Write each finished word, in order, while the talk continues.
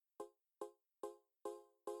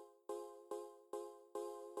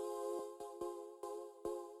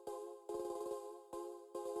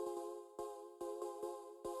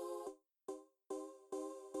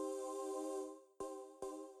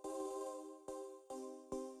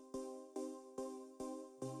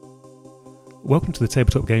Welcome to the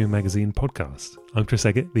Tabletop Gaming Magazine podcast. I'm Chris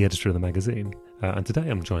Eggett, the editor of the magazine, and today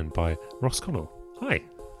I'm joined by Ross Connell. Hi.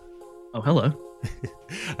 Oh, hello.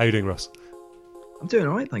 How are you doing, Ross? I'm doing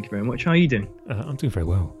all right, thank you very much. How are you doing? I'm doing very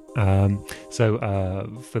well.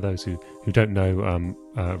 For those who don't know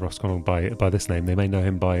Ross Connell by this name, they may know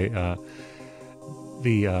him by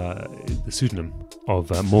the pseudonym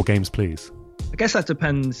of More Games Please. I guess that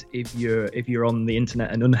depends if you're on the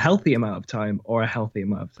internet an unhealthy amount of time or a healthy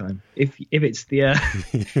amount of time. If it's the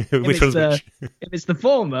if it's the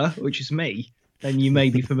former, which is me, then you may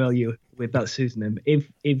be familiar with that pseudonym. If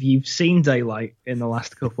you've seen daylight in the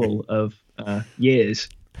last couple of years,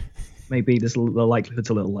 maybe the likelihood's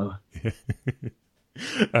a little lower.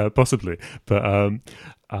 Possibly, but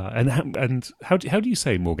and how do you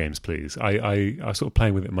say More Games Please? I was sort of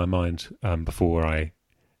playing with it in my mind before I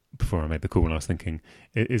made the call, and I was thinking,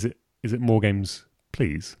 is it More Games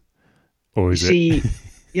Please, or is it?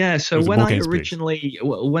 Yeah. So when I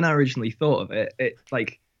originally thought of it,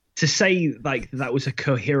 like to say like that was a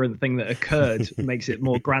coherent thing that occurred makes it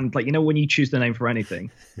more grand. Like, you know, when you choose the name for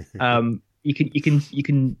anything, you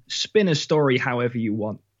can spin a story however you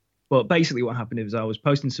want. But basically, what happened is I was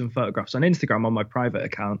posting some photographs on Instagram on my private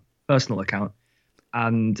account, personal account,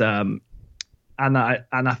 and I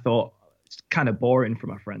thought, it's kind of boring for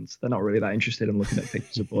my friends. They're not really that interested in looking at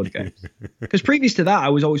pictures of board games. Because previous to that, I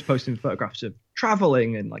was always posting photographs of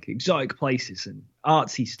traveling and like exotic places and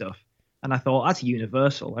artsy stuff. And I thought, that's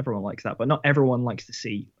universal. Everyone likes that, but not everyone likes to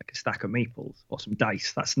see like a stack of meeples or some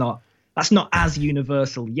dice. That's not as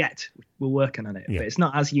universal yet. We're working on it, but it's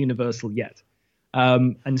not as universal yet.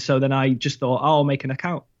 And so then I just thought, I'll make an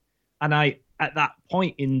account. And at that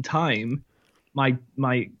point in time,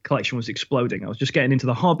 my collection was exploding. I was just getting into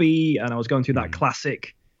the hobby, and I was going through that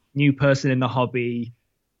classic new person in the hobby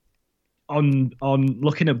on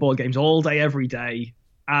looking at board games all day, every day.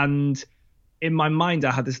 And in my mind,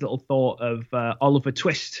 I had this little thought of Oliver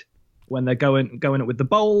Twist when they're going up with the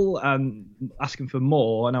bowl and asking for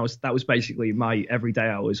more. And that was basically my everyday.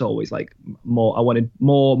 I was always like more. I wanted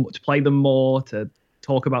more, to play them more, to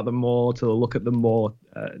talk about them more, to look at them more,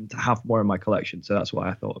 and to have more in my collection. So that's why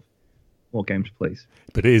I thought of More Games Please.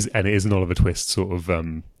 But it is an Oliver Twist sort of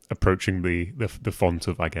approaching the font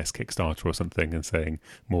of, I guess, Kickstarter or something, and saying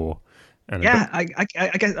more. And I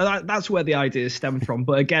guess that's where the idea stemmed from.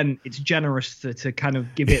 But again, it's generous to kind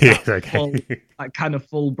of give it that kind of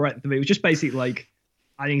full breadth of it. It was just basically like,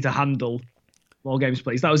 I need to handle More Games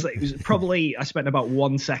Please. It was probably, I spent about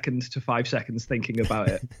 1 second to 5 seconds thinking about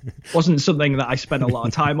it. It wasn't something that I spent a lot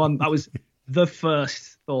of time on. That was the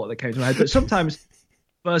first thought that came to my head. But sometimes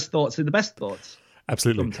first thoughts are the best thoughts.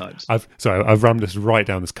 Absolutely. Sometimes. I've rammed us right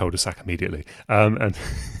down this cul-de-sac immediately. But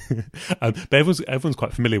everyone's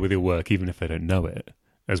quite familiar with your work, even if they don't know it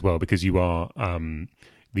as well, because you are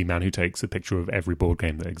the man who takes a picture of every board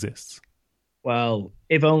game that exists. Well,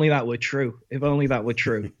 if only that were true. If only that were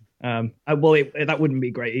true. That wouldn't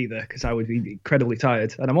be great either, because I would be incredibly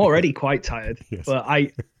tired, and I'm already quite tired. Yes. But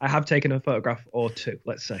I have taken a photograph or two,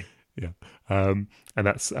 let's say. Yeah, and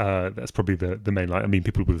that's probably the main line. I mean,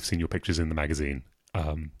 people will have seen your pictures in the magazine.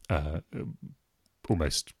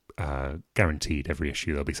 Almost guaranteed every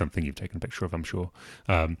issue there'll be something you've taken a picture of, I'm sure.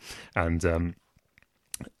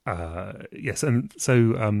 Yes, and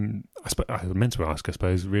so I meant to ask, I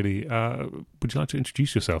suppose, really, would you like to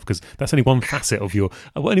introduce yourself? Because that's only one facet of your.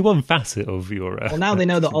 Well, now they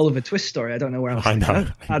know the Oliver Twist story. I don't know where else. I know.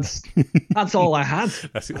 That's all I had.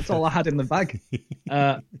 That's all I had in the bag.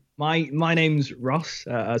 My name's Ross,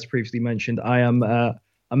 as previously mentioned. I am a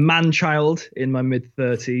man-child in my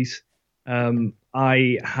mid-30s.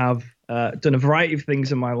 I have done a variety of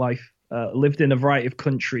things in my life, lived in a variety of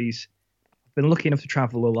countries, been lucky enough to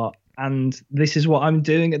travel a lot, and this is what I'm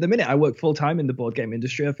doing at the minute. I work full-time in the board game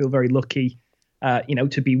industry. I feel very lucky,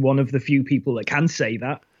 to be one of the few people that can say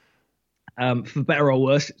that. For better or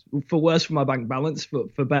worse, for worse for my bank balance, for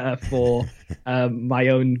better for my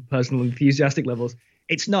own personal enthusiastic levels.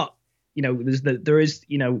 It's not, there is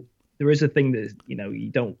a thing that, you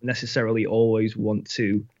don't necessarily always want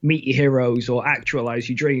to meet your heroes or actualize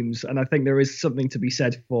your dreams. And I think there is something to be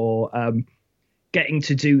said for getting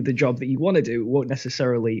to do the job that you want to do. It won't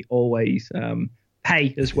necessarily always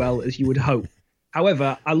pay as well as you would hope.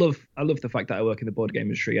 However, I love the fact that I work in the board game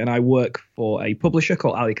industry, and I work for a publisher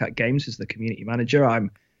called Alley Cat Games as the community manager.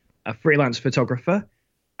 I'm a freelance photographer,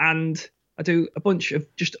 and I do a bunch of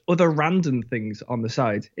just other random things on the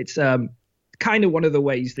side. It's kind of one of the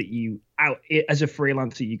ways that as a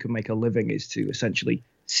freelancer, you can make a living, is to essentially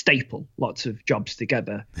staple lots of jobs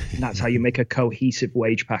together. And that's how you make a cohesive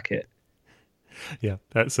wage packet. Yeah,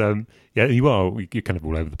 that's yeah. You're kind of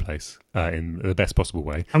all over the place in the best possible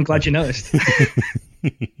way. I'm glad you noticed.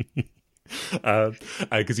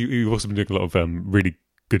 Because you've also been doing a lot of really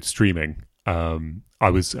good streaming. I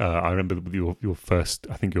remember your first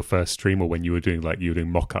stream, or when you were doing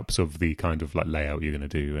mock-ups of the kind of like layout you're going to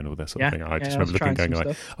do and all that sort of thing. I just remember looking, going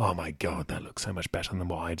like, oh my god, that looks so much better than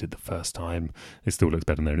what I did the first time. It still looks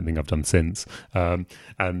better than anything I've done since. Yeah,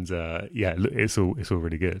 it's all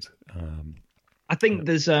really good. I think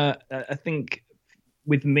there's I think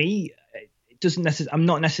with me, it doesn't necessarily. I'm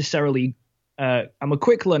not necessarily. I'm a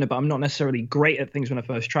quick learner, but I'm not necessarily great at things when I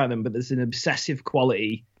first try them. But there's an obsessive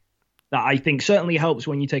quality that I think certainly helps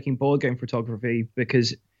when you're taking board game photography,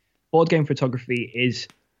 because board game photography is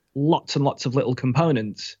lots and lots of little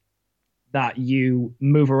components that you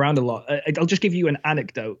move around a lot. I'll just give you an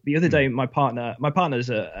anecdote. The other day, my partner's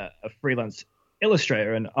a freelance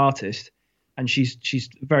illustrator and artist, and she's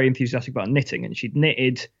very enthusiastic about knitting, and she's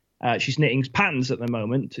knitting patterns at the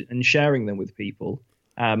moment and sharing them with people.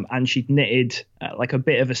 And she'd knitted like a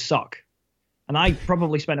bit of a sock. And I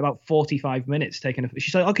probably spent about 45 minutes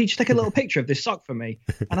she's like, okay, just take a little picture of this sock for me.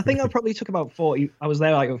 And I think I probably took about 40. I was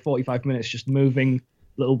there like 45 minutes just moving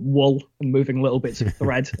little wool and moving little bits of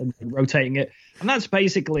thread and rotating it. And that's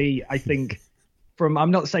basically, I think,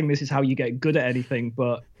 I'm not saying this is how you get good at anything,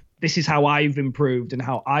 but this is how I've improved and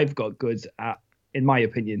how I've got good at, in my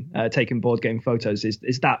opinion, taking board game photos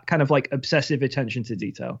is that kind of like obsessive attention to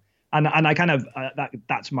detail. And I kind of,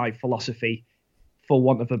 that's my philosophy, for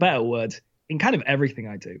want of a better word, in kind of everything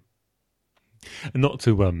I do. And not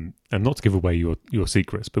to give away your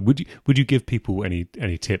secrets, but would you give people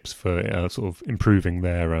any tips for sort of improving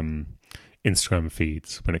their Instagram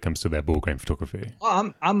feeds when it comes to their board game photography?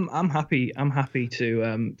 Well, I'm happy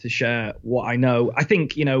to share what I know. I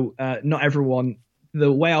think not everyone.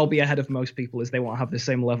 The way I'll be ahead of most people is they won't have the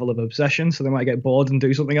same level of obsession, so they might get bored and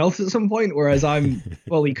do something else at some point. Whereas I'm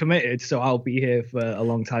fully committed, so I'll be here for a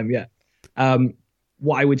long time yet.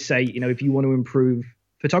 What I would say, if you want to improve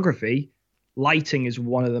photography, lighting is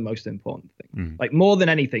one of the most important things. Like more than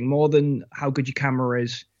anything, more than how good your camera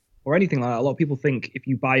is or anything like that. A lot of people think if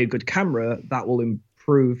you buy a good camera, that will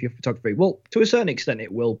improve your photography. Well, to a certain extent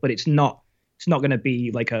it will, but it's not going to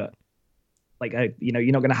be like a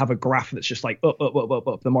you're not going to have a graph that's just like up.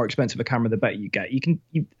 The more expensive a camera, the better you get.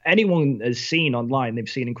 Anyone has seen online, they've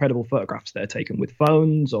seen incredible photographs that are taken with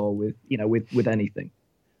phones or with anything.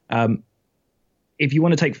 If you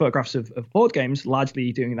want to take photographs of board games, largely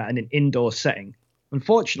you're doing that in an indoor setting.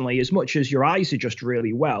 Unfortunately, as much as your eyes adjust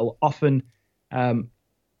really well, often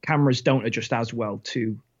cameras don't adjust as well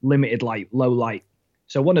to limited light, low light.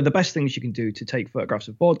 So one of the best things you can do to take photographs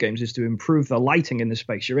of board games is to improve the lighting in the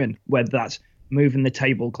space you're in, whether that's moving the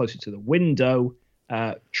table closer to the window,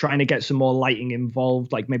 trying to get some more lighting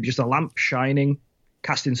involved, like maybe just a lamp shining,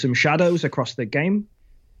 casting some shadows across the game.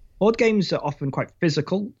 Board games are often quite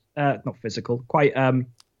physically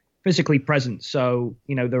present. So,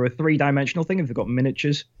 they're a three-dimensional thing if they've got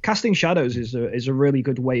miniatures. Casting shadows is a really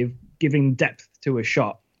good way of giving depth to a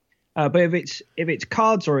shot. But if it's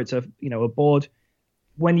cards or it's a board,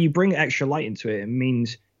 when you bring extra light into it, it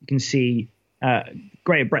means you can see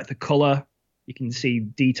greater breadth of color. You can see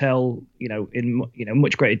detail, in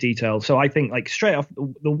much greater detail. So I think, like, straight off,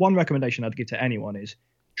 the one recommendation I'd give to anyone is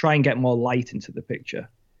try and get more light into the picture.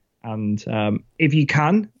 And if you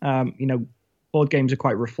can, board games are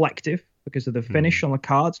quite reflective because of the finish on the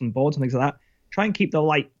cards and boards and things like that. Try and keep the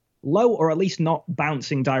light low, or at least not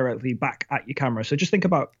bouncing directly back at your camera. So just think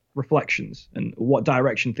about reflections and what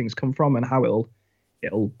direction things come from and how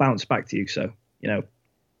it'll bounce back to you. So,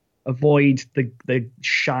 avoid the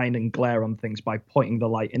shine and glare on things by pointing the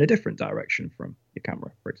light in a different direction from your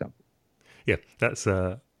camera, for example. Yeah, that's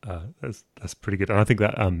pretty good. And I think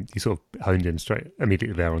that you sort of honed in straight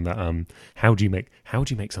immediately there on that. How do you make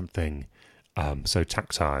something so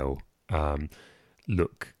tactile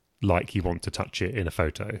look like you want to touch it in a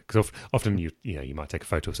photo? Because often you might take a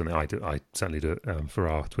photo of something. I certainly do it for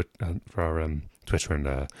our Twitter and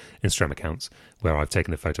Instagram accounts, where I've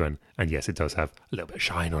taken a photo and yes, it does have a little bit of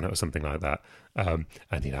shine on it or something like that. And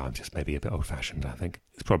I'm just maybe a bit old-fashioned. I think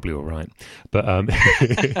it's probably all right, but I mean,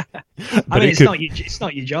 it's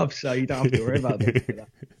not your job, so you don't have to worry about that.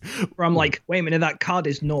 Where I'm like, wait a minute, that card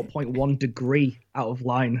is 0.1 degree out of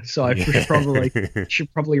line, so I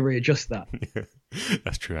should probably readjust that. Yeah.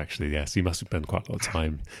 That's true, actually. Yes, you must have spent quite a lot of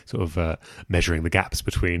time sort of measuring the gaps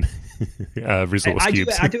between resource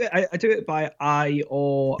cubes. I do it by eye,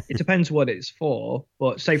 or it depends what it's for.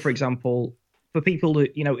 But say, for example, for people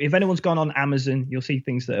that, if anyone's gone on Amazon, you'll see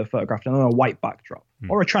things that are photographed on a white backdrop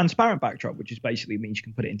or a transparent backdrop, which is basically means you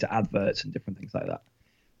can put it into adverts and different things like that.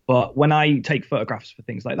 But when I take photographs for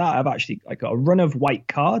things like that, I've actually got a run of white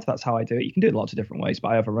card. That's how I do it. You can do it lots of different ways, but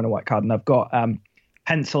I have a run of white card, and I've got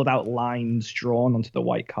penciled out lines drawn onto the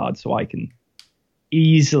white card so I can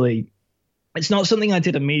easily. It's not something I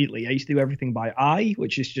did immediately. I used to do everything by eye,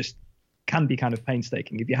 which is just can be kind of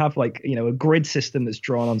painstaking. If you have a grid system that's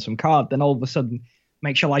drawn on some card, then all of a sudden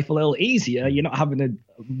makes your life a little easier. You're not having to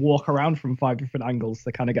walk around from 5 different angles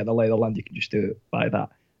to kind of get the lay of the land. You can just do it by that.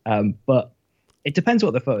 But it depends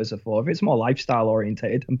what the photos are for. If it's more lifestyle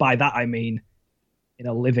orientated, and by that I mean in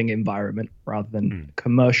a living environment rather than a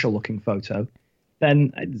commercial looking photo,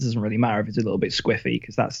 then it doesn't really matter if it's a little bit squiffy,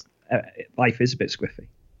 because that's life is a bit squiffy.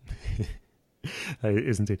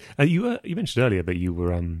 Isn't it? You mentioned earlier that you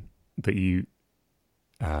were that you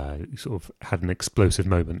sort of had an explosive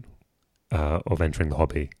moment of entering the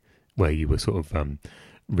hobby, where you were sort of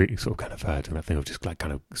really sort of kind of doing that thing of just like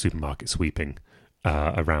kind of supermarket sweeping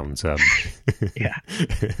around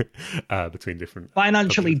between different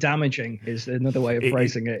financially damaging is another way of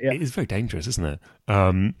phrasing it. Yeah, it is very dangerous, isn't it?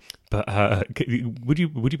 But would you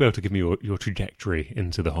be able to give me your trajectory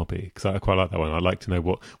into the hobby? Because I quite like that one. I'd like to know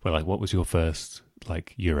what was your first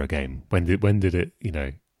like Euro game? When did it?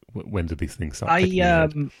 When did these things start?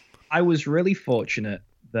 I was really fortunate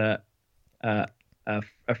that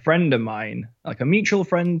a friend of mine, like a mutual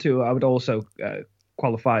friend who I would also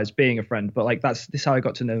qualify as being a friend, but like this is how I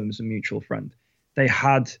got to know them as a mutual friend. They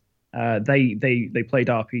had they played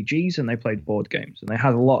RPGs and they played board games, and they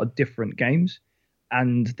had a lot of different games.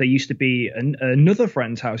 And there used to be another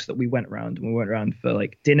friend's house that we went around, and we went around for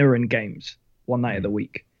like dinner and games one night of the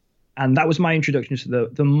week. And that was my introduction to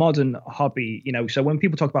the modern hobby. So when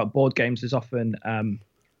people talk about board games, there's often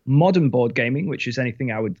modern board gaming, which is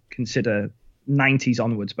anything I would consider 90s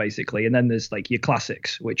onwards, basically. And then there's like your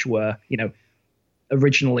classics, which were,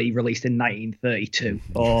 originally released in 1932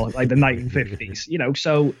 or like the 1950s,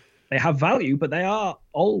 so they have value, but they are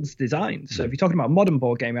old designs. So if you're talking about modern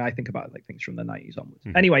board gaming, I think about like things from the 90s onwards.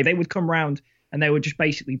 Anyway, they would come around and they would just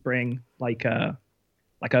basically bring like a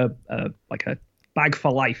bag for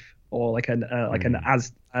life, or like an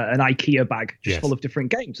IKEA bag just full of different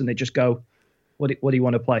games, and they just go, what do you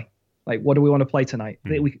want to play? Like, what do we want to play tonight?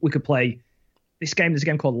 We could play this game. There's a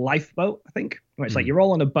game called Lifeboat, I think, where it's like you're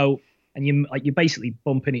all on a boat and you're basically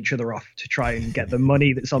bumping each other off to try and get the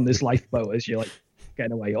money that's on this lifeboat as you're like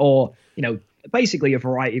getting away, or basically a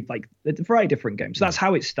variety of different games. So that's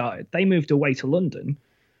how it started. They moved away to London,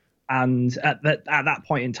 and at that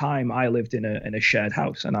point in time, I lived in a shared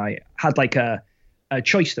house, and I had like a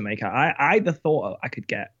choice to make. I either thought I could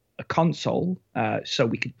get a console so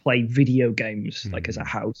we could play video games like as a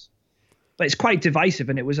house, but it's quite divisive,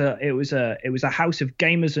 and it was a house of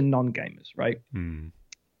gamers and non-gamers, right?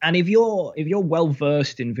 And if you're well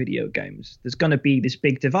versed in video games, there's going to be this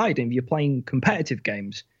big divide. And if you're playing competitive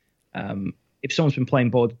games, if someone's been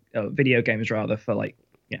playing video games rather for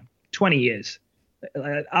 20 years,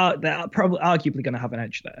 they're probably arguably going to have an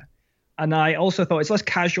edge there. And I also thought it's less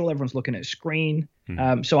casual. Everyone's looking at a screen.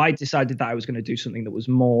 So I decided that I was going to do something that was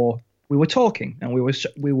more. We were talking and we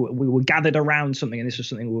were gathered around something, and this was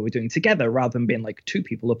something we were doing together rather than being like two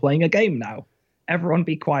people are playing a game now. Everyone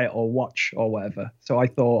be quiet or watch or whatever. So I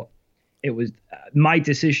thought it was my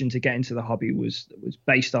decision to get into the hobby was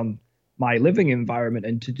based on my living environment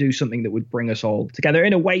and to do something that would bring us all together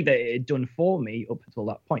in a way that it had done for me up until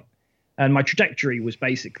that point. And my trajectory was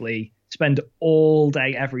basically spend all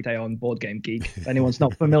day, every day on Board Game Geek. If anyone's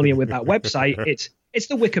not familiar with that website, it's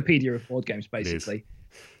the Wikipedia of board games, basically.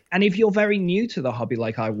 And if you're very new to the hobby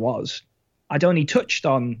like I was, I'd only touched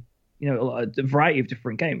on a variety of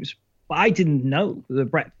different games. But I didn't know the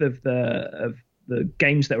breadth of the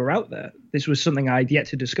games that were out there. This was something I'd yet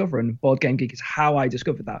to discover, and Board Game Geek is how I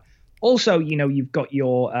discovered that. Also, you've got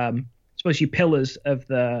your, your pillars of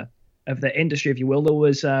the industry, if you will. There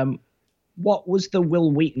was what was the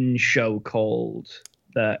Will Wheaton show called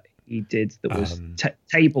that he did that was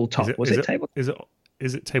tabletop? Was it tabletop?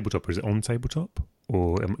 Is it tabletop, or is it on tabletop?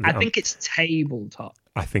 Or I think it's tabletop.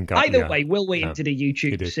 I think either way, Will Wheaton did a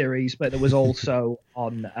YouTube series, but there was also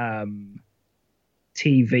on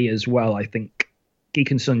TV as well. I think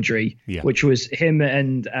Geek and Sundry, which was him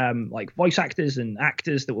and like voice actors and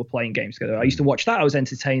actors that were playing games together. I used to watch that. I was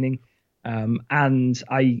entertaining, and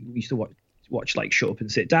I used to watch like Shut Up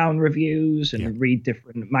and Sit Down reviews and read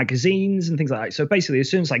different magazines and things like that. So basically, as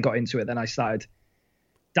soon as I got into it, then I started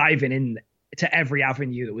diving in to every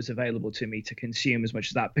avenue that was available to me to consume as much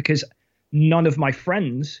as that, because none of my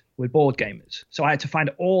friends were board gamers. So I had to find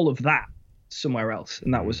all of that somewhere else,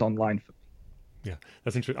 and that was online for me. Yeah,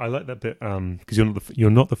 that's interesting. I like that bit because you're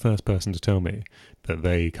not the first person to tell me that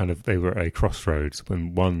they were at a crossroads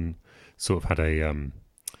when one sort of had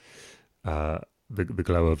the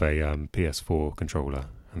glow of a PS4 controller,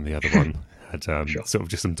 and the other one had Sure. sort of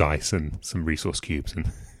just some dice and some resource cubes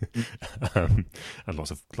and and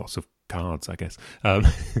lots of cards, I guess.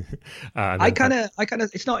 I kind of,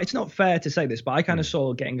 it's not fair to say this, but I kind of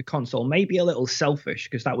saw getting a console maybe a little selfish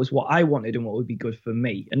because that was what I wanted and what would be good for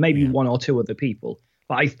me and maybe one or two other people.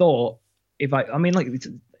 But I thought I mean, like,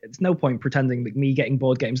 it's no point pretending that me getting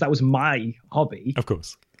board games, that was my hobby. Of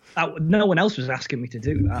course. No one else was asking me to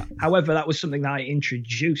do that. However, that was something that I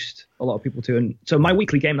introduced a lot of people to. And so my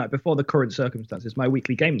weekly game night, before the current circumstances, my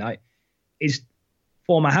weekly game night is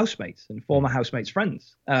former housemates and former housemates'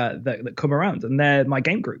 friends that come around. And they're my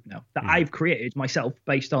game group now that I've created myself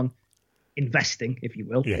based on investing, if you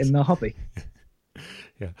will, in the hobby.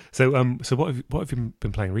 Yeah. So what have you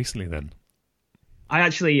been playing recently then? I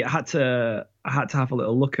actually had to have a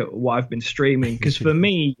little look at what I've been streaming because for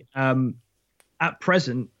me, at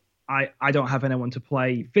present, I don't have anyone to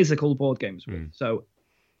play physical board games with. So,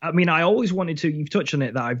 I mean, I always wanted to. You've touched on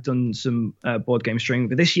it that I've done some board game streaming,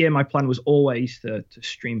 but this year my plan was always to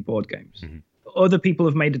stream board games. Other people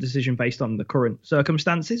have made a decision based on the current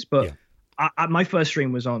circumstances, but my first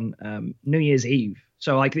stream was on New Year's Eve.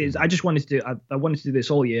 So, like, I just wanted to do. I wanted to do this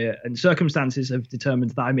all year, and circumstances have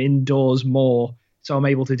determined that I'm indoors more, so I'm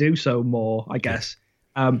able to do so more, I guess.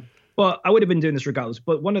 But I would have been doing this regardless.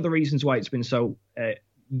 But one of the reasons why it's been so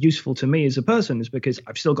useful to me as a person is because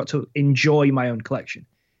I've still got to enjoy my own collection.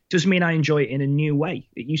 It doesn't mean I enjoy it in a new way.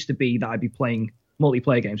 It used to be that I'd be playing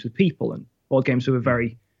multiplayer games with people, and board games were a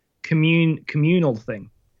very communal thing.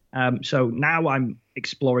 So now I'm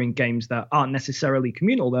exploring games that aren't necessarily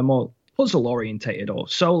communal. They're more puzzle orientated or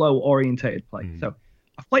solo orientated play. So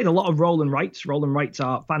I've played a lot of roll and writes. Roll and writes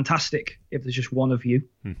are fantastic if there's just one of you,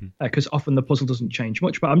 because often the puzzle doesn't change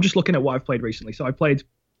much. But I'm just looking at what I've played recently. So I played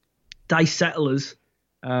Dice Settlers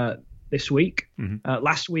this week.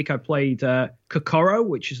 Last week I played Kokoro,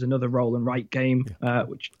 which is another roll and write game,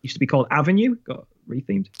 which used to be called Avenue, got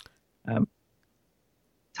rethemed.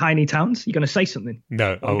 Tiny Towns. You're going to say something?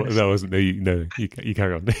 No, that wasn't. No, you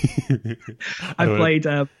carry on. I played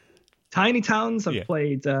Tiny Towns. I've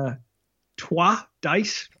played Trois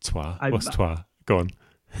Dice. Trois. What's Trois? Go on.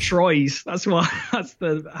 Troyes. That's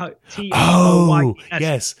the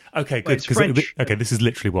yes. Okay, good. Okay, this is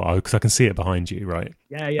literally because I can see it behind you, right?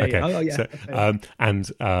 Yeah. Okay. Oh, yeah. So,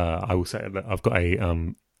 I will say that I've got a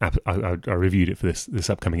I reviewed it for this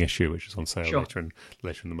upcoming issue, which is on sale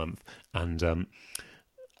later in the month, and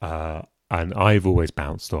I've always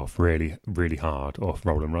bounced off really, really hard off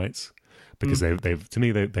roll and writes because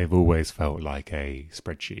they've always felt like a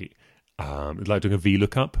spreadsheet. It's like doing a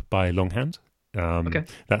VLOOKUP by longhand.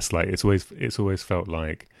 That's like it's always felt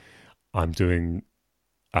like I'm doing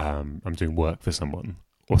work for someone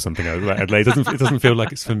or something. It doesn't feel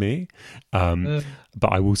like it's for me. But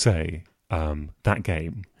I will say that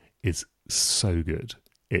game is so good.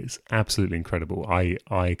 It's absolutely incredible. I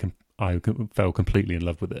fell completely in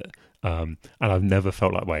love with it, and I've never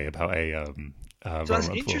felt that way about a. So that's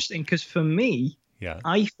interesting because for me,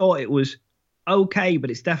 I thought it was okay,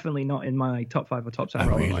 but it's definitely not in my top 5 or top 10.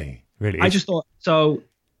 Oh, really? Really? I just thought so.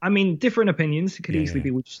 I mean, different opinions. It could easily be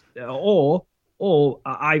which, or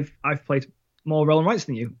I've played more roll and writes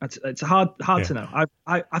than you. It's hard to know. I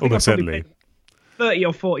think I've probably played 30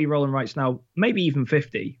 or 40 roll and writes now, maybe even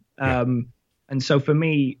 50. And so for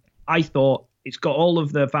me, I thought it's got all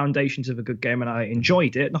of the foundations of a good game, and I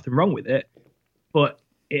enjoyed it. Nothing wrong with it, but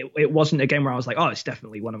it wasn't a game where I was like, oh, it's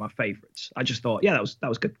definitely one of my favorites. I just thought, that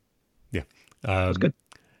was good. Yeah, that was good.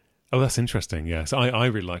 Oh, that's interesting. Yeah, so I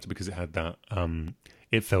really liked it because it had that.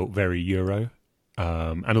 It felt very Euro,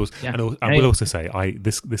 and also, I will also say,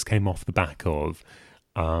 this came off the back of.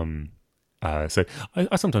 So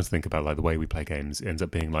I sometimes think about like the way we play games ends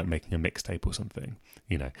up being like making a mixtape or something,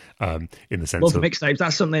 in the sense of mixtapes.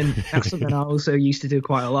 That's something I also used to do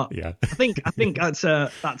quite a lot. Yeah, I think that's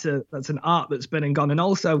an art that's been and gone, and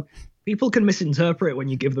also people can misinterpret when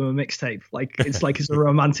you give them a mixtape. Like it's a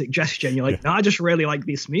romantic gesture, and you're like, no, I just really like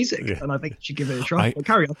this music, and I think you should give it a try. But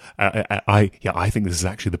carry on. I think this is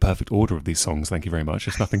actually the perfect order of these songs. Thank you very much.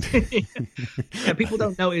 It's nothing to. People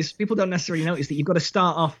don't necessarily notice that you've got to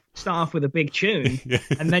start off with a big tune,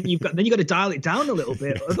 and then you've got to dial it down a little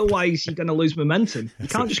bit. Otherwise, you're going to lose momentum. You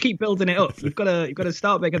can't just keep building it up. You've got to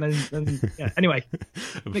start big and then. Anyway,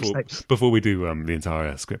 mixtapes. Before we do the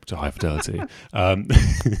entire script to high fidelity.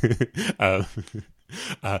 But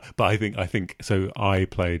I think so. I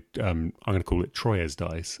played. I'm going to call it Troyes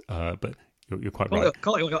Dice, but you're quite right.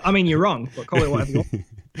 I mean, you're wrong, but call it whatever you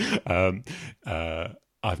want.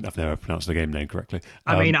 I've never pronounced the game name correctly.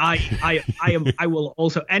 I mean, I will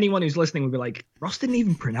also, anyone who's listening would be like, Ross didn't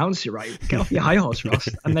even pronounce it right. Get off your high horse, Ross.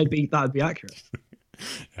 And that'd be accurate.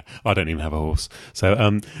 Yeah, I don't even have a horse. So,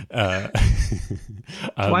 That's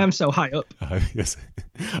why I'm so high up. Yes.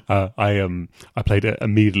 I played it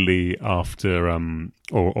immediately after,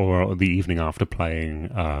 or the evening after playing,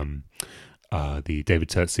 the David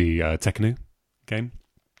Turtsey, Tekkenu game.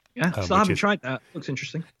 Yeah, still haven't tried that. Looks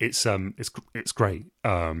interesting. It's great.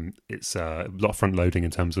 It's a lot of front loading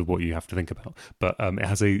in terms of what you have to think about, but it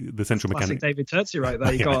has the central mechanic. David Turtsey right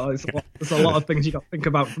there. There's a lot of things you got to think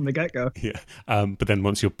about from the get go. Yeah, but then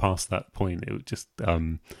once you're past that point, it just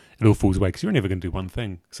it all falls away because you're only ever going to do one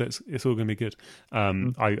thing, so it's all going to be good.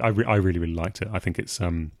 I really liked it. I think it's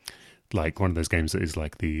like one of those games that is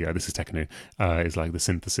like the this is Tekkenu, is like the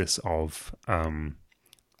synthesis of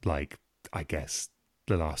like, I guess,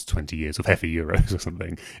 the last 20 years of heavy Euros or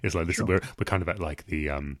something. It's like this. Sure. We're kind of at like the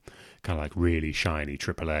kind of like really shiny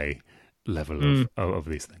AAA level of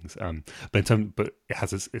these things. But it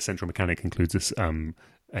has its central mechanic includes this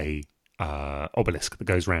a obelisk that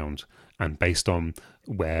goes round, and based on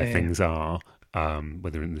where things are,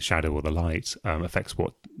 whether in the shadow or the light, affects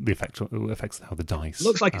how the dice.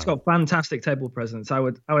 Looks like it's got fantastic table presence. I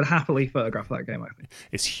would happily photograph that game. I think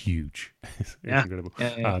it's huge. It's incredible.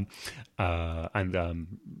 And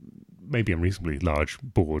maybe unreasonably large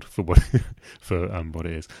board for what what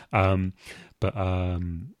it is. But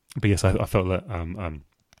yes, I felt that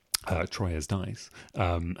Troya's dice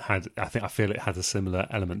I feel it has a similar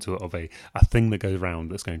element to it of a thing that goes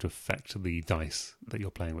around that's going to affect the dice that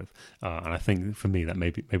you're playing with, and I think for me that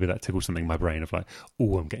maybe that tickles something in my brain of like,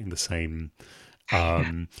 oh, I'm getting the same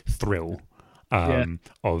thrill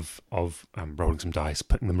of rolling some dice,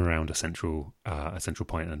 putting them around a central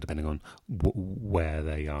point, and depending on where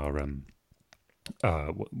they are,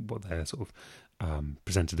 what they're sort of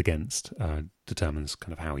presented against, determines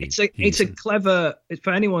kind of how you. It's a clever.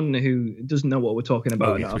 For anyone who doesn't know what we're talking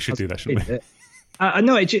about, yes, we should do that, shouldn't we?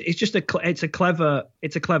 No, it's just a clever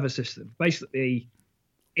system. Basically,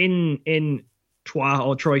 in Troyes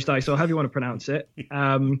or Troyes dice, or however you want to pronounce it.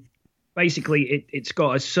 Basically, it's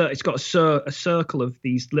got a circle of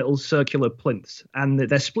these little circular plinths, and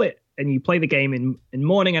they're split. And you play the game in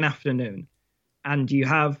morning and afternoon, and you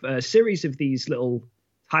have a series of these little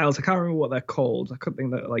tiles. I can't remember what they're called. I couldn't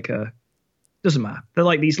think that doesn't matter. They're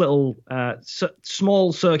like these little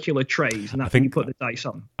small circular trays, and that's when you put the dice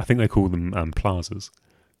on. I think they call them plazas.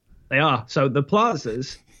 They are. So the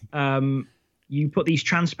plazas, you put these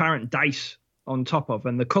transparent dice on top of,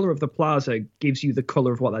 and the color of the plaza gives you the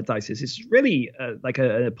color of what that dice is. It's really like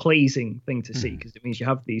a pleasing thing to see, because it means you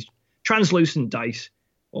have these translucent dice,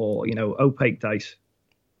 or opaque dice,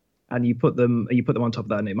 and you put them on top of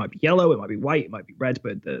that, and it might be yellow, it might be white, it might be red,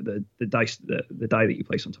 but the dice, the die that you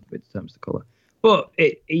place on top of it determines the color. But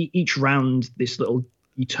each round,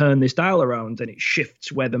 you turn this dial around, and it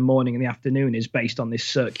shifts where the morning and the afternoon is based on this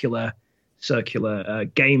circular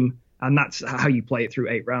game. And that's how you play it through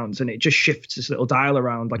 8 rounds. And it just shifts this little dial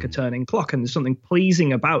around like a turning clock. And there's something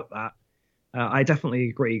pleasing about that. I definitely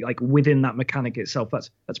agree. Like within that mechanic itself, that's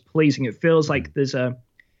pleasing. It feels like there's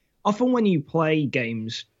often when you play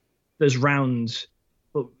games, there's rounds,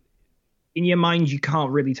 but in your mind, you can't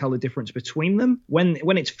really tell the difference between them.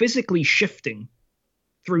 When it's physically shifting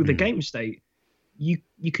through the game state,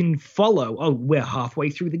 you can follow. Oh, we're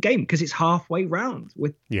halfway through the game because it's halfway round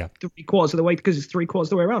with 3/4 of the way, because it's 3/4 of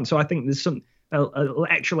the way around. So I think there's some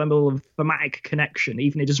extra level of thematic connection,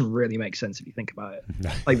 even it doesn't really make sense if you think about it.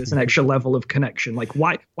 Like there's an extra level of connection. Like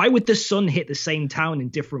why would the sun hit the same town in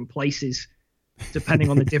different places depending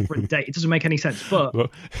on the different day? It doesn't make any sense,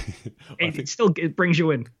 but it brings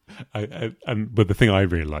you in. But the thing I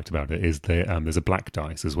really liked about it is there's a black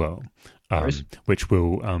dice as well, which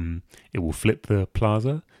will it will flip the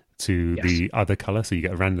plaza to the other color, so you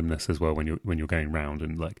get a randomness as well when you're going round,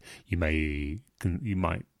 and like you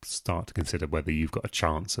might start to consider whether you've got a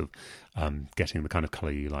chance of getting the kind of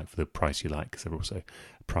color you like for the price you like, because they're also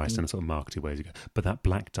priced in a sort of marketing way as you go. But that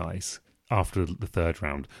black dice, after the third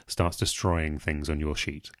round, starts destroying things on your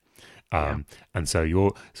sheet. And so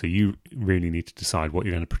you really need to decide what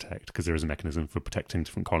you're going to protect, because there is a mechanism for protecting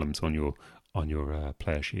different columns on your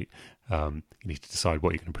player sheet. You need to decide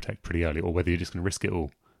what you're going to protect pretty early, or whether you're just going to risk it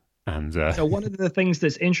all. And so one of the things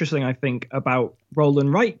that's interesting, I think, about roll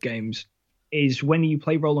and write games is when you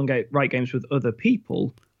play roll and write games with other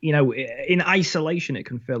people, in isolation, it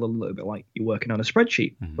can feel a little bit like you're working on a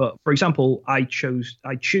spreadsheet. But for example, I choose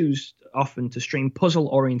often to stream puzzle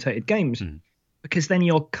orientated games, because then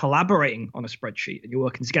you're collaborating on a spreadsheet and you're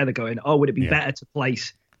working together going, oh, would it be better to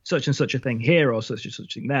place such and such a thing here or such and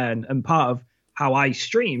such thing there? And part of how I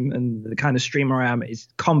stream and the kind of streamer I am is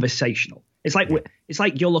conversational. It's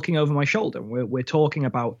like you're looking over my shoulder and we're talking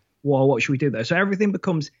about, well, what should we do there? So everything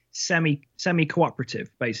becomes semi cooperative,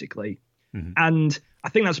 basically. Mm-hmm. And I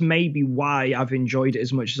think that's maybe why I've enjoyed it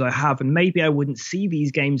as much as I have. And maybe I wouldn't see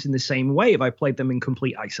these games in the same way if I played them in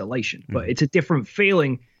complete isolation. Mm-hmm. But it's a different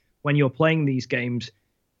feeling when you're playing these games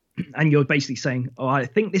and you're basically saying, oh, I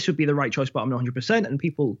think this would be the right choice, but I'm not 100%. And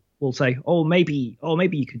people will say, maybe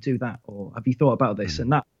you could do that. Or have you thought about this? Mm-hmm.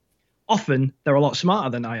 And that often they're a lot smarter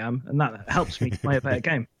than I am. And that helps me play a better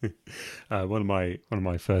game. One of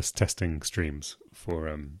my first testing streams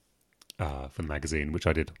for the magazine, which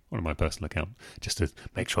I did on my personal account, just to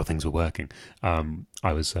make sure things were working.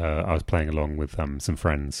 I was playing along with some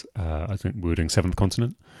friends. I think we were doing Seventh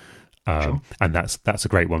Continent, sure. And that's a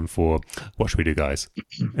great one for what should we do, guys?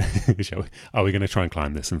 Are we going to try and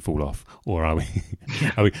climb this and fall off, or are we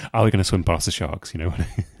are we going to swim past the sharks?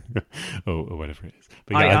 or whatever it is.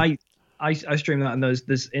 But yeah, I stream that, and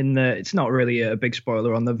there's in the, it's not really a big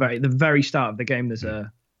spoiler, on the very start of the game there's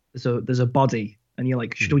a body. And you're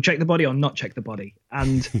like, should we check the body or not check the body?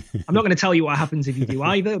 And I'm not going to tell you what happens if you do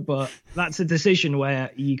either, but that's a decision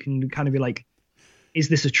where you can kind of be like, is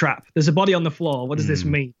this a trap? There's a body on the floor. What does this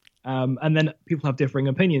mean? And then people have differing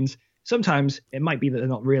opinions. Sometimes it might be that they're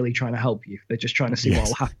not really trying to help you. They're just trying to see what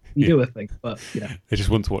will happen if you do a thing. But they just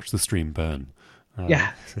want to watch the stream burn.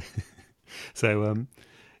 Yeah. So,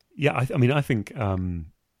 I mean, I think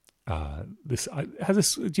this.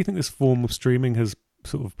 Do you think this form of streaming has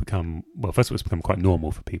sort of become, well, first of all, it's become quite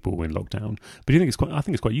normal for people in lockdown, but do you think I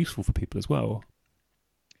think it's quite useful for people as well?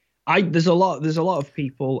 There's a lot of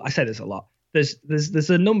people. I say there's a lot. There's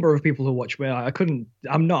a number of people who watch me.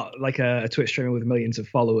 I'm not like a Twitch streamer with millions of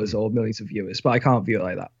followers or millions of viewers, but I can't view it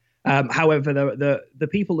like that. However, the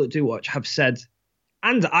people that do watch have said,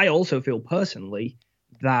 and I also feel personally,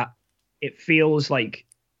 that it feels like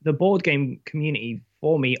the board game community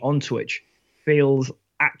for me on Twitch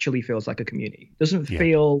actually feels like a community. Doesn't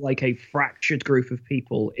feel like a fractured group of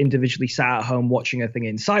people individually sat at home watching a thing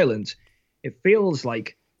in silence. It feels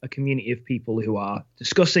like a community of people who are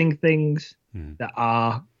discussing things, that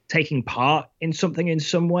are taking part in something in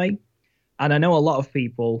some way. And I know a lot of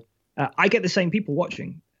people, I get the same people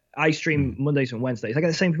watching. I stream Mondays and Wednesdays. I get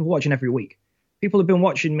the same people watching every week. People have been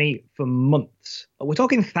watching me for months. We're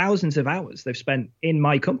talking thousands of hours they've spent in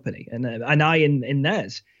my company and I in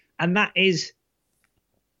theirs. And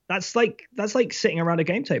that's like sitting around a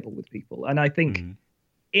game table with people. And I think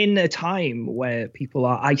in a time where people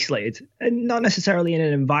are isolated and not necessarily in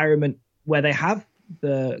an environment where they have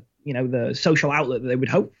the social outlet that they would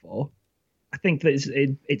hope for, I think that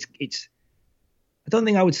it's I don't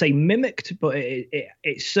think I would say mimicked, but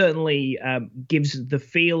it certainly gives the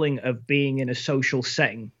feeling of being in a social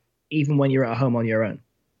setting, even when you're at home on your own.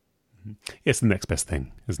 It's the next best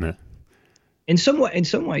thing, isn't it? In some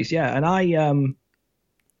ways, yeah. And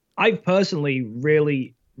I've personally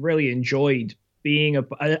really, really enjoyed being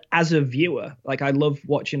as a viewer. Like, I love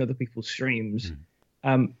watching other people's streams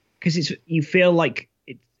because you feel like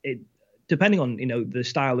it depending on the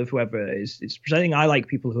style of whoever is presenting. I like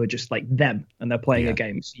people who are just like them and they're playing a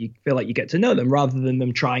game, so you feel like you get to know them rather than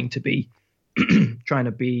them trying to be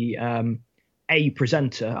a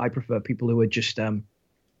presenter. I prefer people who are just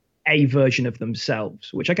a version of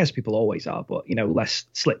themselves, which I guess people always are, but less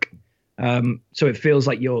slick. So it feels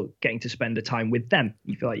like you're getting to spend the time with them.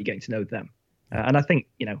 You feel like you're getting to know them, and I think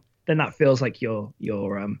then that feels like you're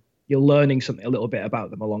learning something a little bit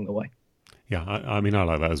about them along the way. Yeah, I mean, I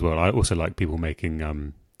like that as well. I also like people making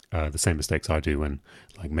the same mistakes I do when,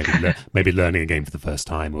 like, maybe learning a game for the first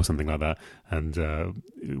time or something like that, and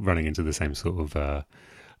running into the same sort of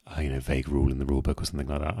vague rule in the rule book or something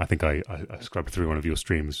like that. I think I scrubbed through one of your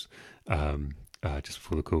streams just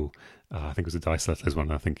before the call. I think it was a Dice Settlers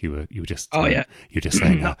one. I think you were just you were just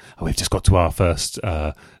saying, we've just got to our first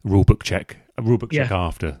rule book check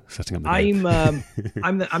after setting up the game.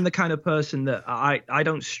 I'm the kind of person that I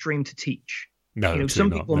don't stream to teach. No,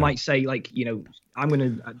 some people might say, like,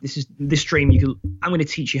 I'm this stream I'm gonna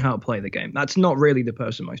teach you how to play the game. That's not really the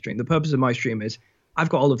purpose of my stream. The purpose of my stream is I've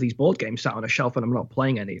got all of these board games sat on a shelf and I'm not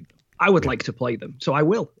playing any of them. I would like to play them, so I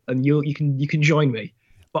will, and you can join me.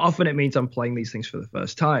 But often it means I'm playing these things for the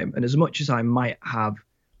first time. And as much as I might have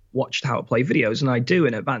watched how to play videos, and I do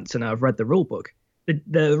in advance, and I've read the rule book,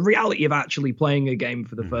 the reality of actually playing a game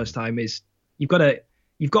for the first time is you've got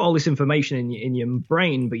all this information in your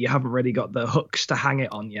brain, but you haven't really got the hooks to hang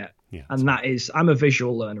it on yet. Yeah, and that is, I'm a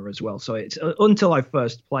visual learner as well. So it's until I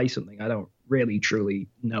first play something, I don't really truly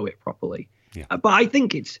know it properly. Yeah. But I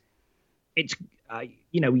think it's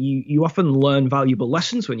you often learn valuable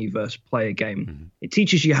lessons when you first play a game. Mm-hmm. It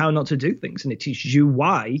teaches you how not to do things, and it teaches you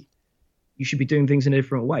why you should be doing things in a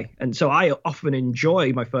different way. And so I often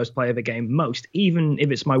enjoy my first play of a game most, even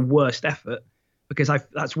if it's my worst effort, because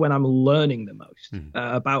that's when I'm learning the most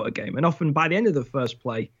about a game. And often by the end of the first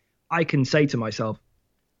play, I can say to myself,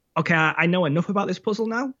 okay, I know enough about this puzzle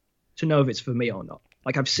now to know if it's for me or not.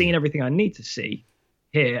 Like, I've seen everything I need to see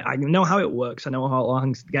here. I know how it works. I know how it all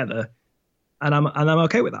hangs together. And I'm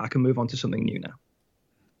okay with that. I can move on to something new now.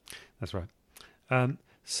 That's right.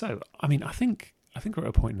 So, I mean, I think we're at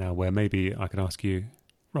a point now where maybe I could ask you,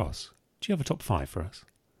 Ross, do you have a top 5 for us?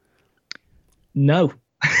 No.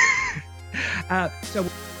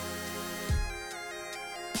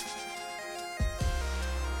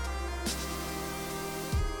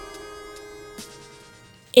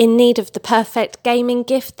 In need of the perfect gaming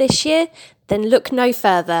gift this year? Then look no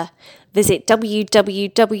further. Visit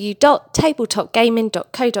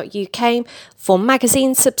www.tabletopgaming.co.uk for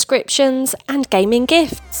magazine subscriptions and gaming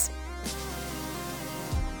gifts.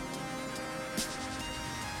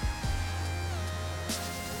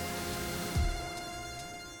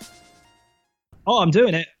 Oh, I'm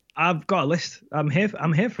doing it. I've got a list. I'm here for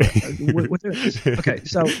it. We're doing this. Okay,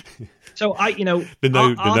 so I, the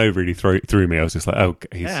no really threw me. I was just like, oh,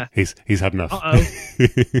 he's had enough.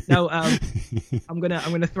 No, I'm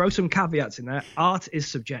gonna throw some caveats in there. Art is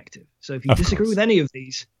subjective, so if you disagree with any of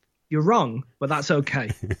these, you're wrong, but that's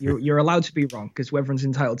okay. You're allowed to be wrong because everyone's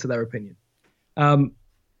entitled to their opinion.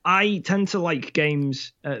 I tend to like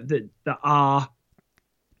games that are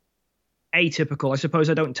atypical. I suppose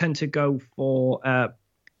I don't tend to go for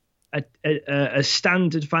a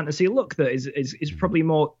standard fantasy look that is probably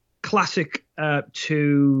more classic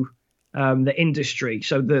to the industry.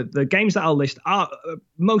 So the games that I'll list are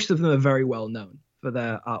most of them are very well known for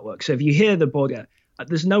their artwork. So if you hear the board game,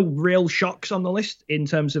 there's no real shocks on the list in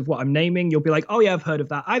terms of what I'm naming. You'll be like, oh yeah, I've heard of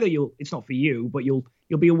that. Either it's not for you, but you'll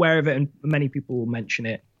be aware of it, and many people will mention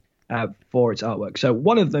it for its artwork. So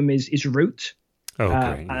one of them is Root. Oh,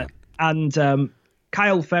 great. Yeah. And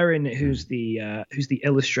Kyle Ferrin, who's the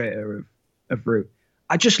illustrator of Root.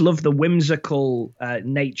 I just love the whimsical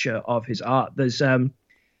nature of his art. There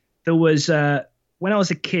was when I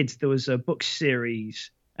was a kid, there was a book series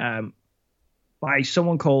by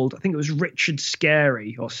someone called, I think it was Richard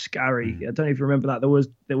Scarry or Scarry. I don't know if you remember that.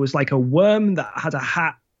 There was like a worm that had a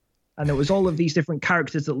hat, and there was all of these different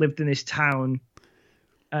characters that lived in this town.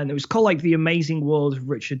 And it was called like The Amazing World of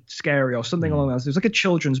Richard Scarry or something along those. It was like a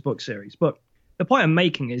children's book series. But the point I'm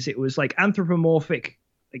making is it was like anthropomorphic,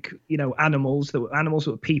 like, animals that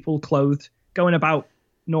were people clothed, going about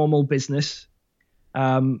normal business.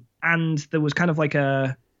 And there was kind of like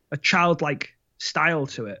a childlike style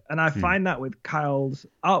to it. And I find that with Kyle's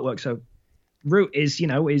artwork. So Root is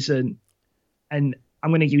and I'm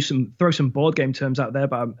going to throw some board game terms out there,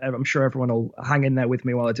 but I'm sure everyone will hang in there with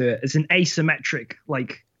me while I do it. It's an asymmetric,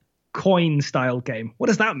 like, coin style game. What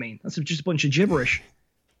does that mean? That's just a bunch of gibberish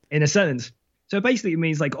in a sentence. So basically it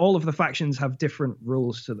means like all of the factions have different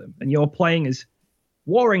rules to them, and you're playing as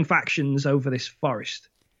warring factions over this forest.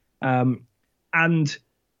 And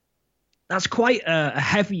that's quite a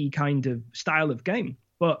heavy kind of style of game,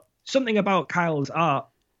 but something about Kyle's art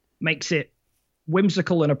makes it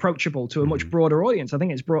whimsical and approachable to a much broader audience. I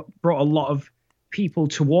think it's brought a lot of people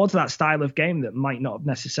towards that style of game that might not have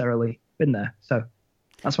necessarily been there. So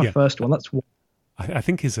that's my first one. That's one. I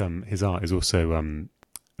think his art is also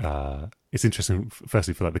it's interesting.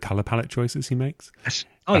 Firstly, for like the color palette choices he makes.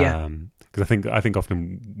 Oh yeah. Because I think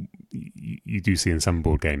often you do see in some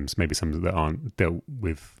board games, maybe some that aren't dealt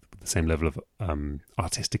with the same level of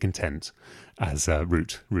artistic intent as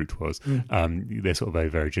Root was. They're sort of a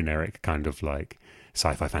very generic kind of like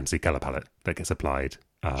sci-fi fantasy color palette that gets applied.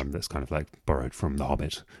 That's kind of like borrowed from The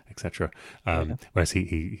Hobbit, etc. Whereas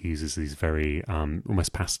he uses these very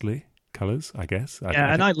almost pastel colors, I guess.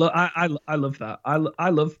 I love that. I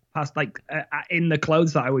love past, like in the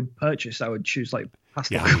clothes that I would purchase, I would choose like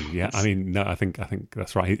pastel. I mean, no, I think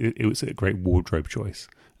that's right. It was a great wardrobe choice.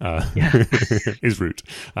 Is Root.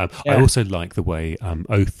 I also like the way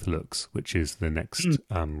Oath looks, which is the next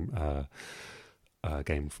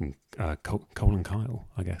game from Cole and Kyle,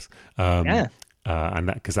 I guess. And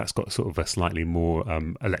that because that's got sort of a slightly more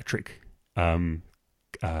electric color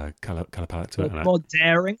palette to it, more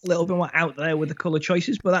daring, a little bit more out there with the color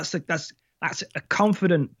choices. But that's a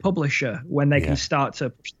confident publisher when they can start to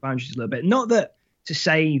push the boundaries a little bit. Not that to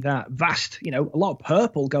say that Vast, a lot of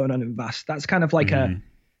purple going on in Vast. That's kind of like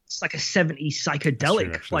it's like a 70s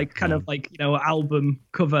psychedelic, true, kind of like album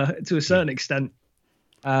cover to a certain extent.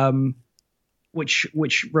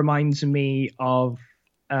 Which reminds me of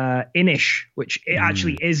Inish, which it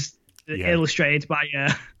actually is illustrated by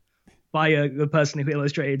the person who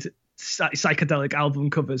illustrated psychedelic album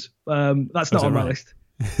covers. That's not on my list.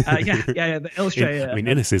 The illustrator. I mean,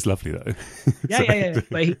 Innes is lovely though.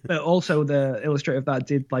 But also the illustrator of that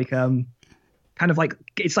did like kind of like,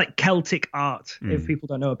 it's like Celtic art if people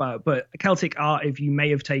don't know about it. But Celtic art, if you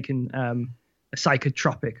may have taken a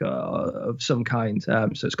psychotropic of some kind, so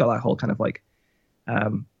it's got that whole kind of like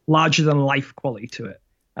larger than life quality to it.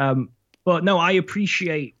 But no, I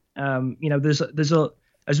appreciate there's a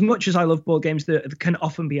as much as I love board games, there can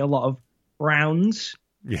often be a lot of browns.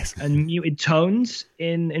 Yes. And muted tones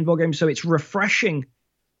in board games. So it's refreshing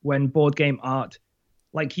when board game art,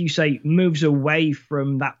 like you say, moves away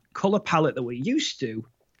from that color palette that we're used to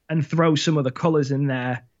and throws some of the colors in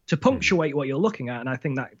there to punctuate what you're looking at. And I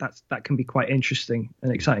think that can be quite interesting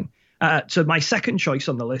and exciting. So my second choice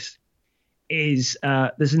on the list is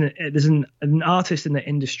there's an artist in the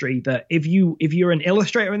industry that if you're an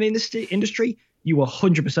illustrator in the industry, you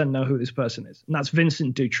 100% know who this person is. And that's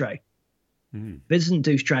Vincent Dutray. Vincent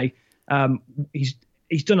Dutray,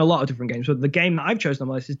 he's done a lot of different games, but the game that I've chosen on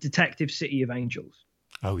my list is Detective City of Angels.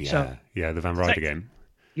 Oh yeah, the Van Ryder game.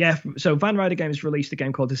 Yeah, so Van Ryder Games released a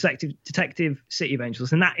game called Detective City of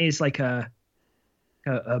Angels, and that is like a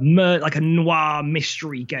noir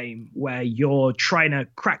mystery game where you're trying to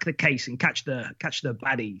crack the case and catch the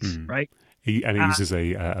baddies, right? He uses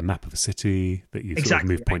a map of a city that you sort of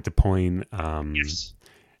move point to point. Yes.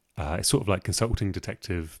 It's sort of like consulting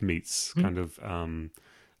detective meets kind of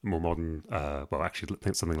more modern. Actually, I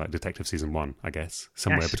think something like Detective Season 1, I guess,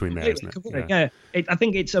 somewhere between there, isn't it? Yeah. I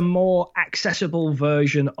think it's a more accessible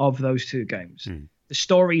version of those two games. The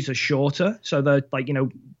stories are shorter, so the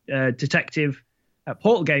Detective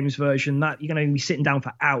Portal Games version that you're going to be sitting down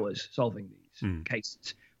for hours solving these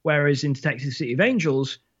cases, whereas in Detective City of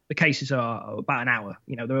Angels, the cases are about an hour.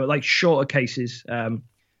 There are like shorter cases.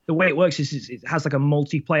 The way it works is it has like a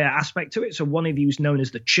multiplayer aspect to it. So one of you is known as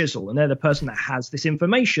the Chisel, and they're the person that has this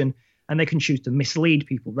information, and they can choose to mislead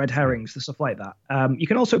people, red herrings, the stuff like that. You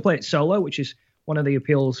can also play it solo, which is one of the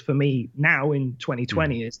appeals for me now in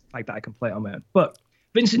 2020 is the fact that I can play it on my own. But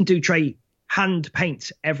Vincent Dutray hand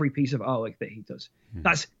paints every piece of artwork that he does.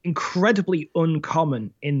 That's incredibly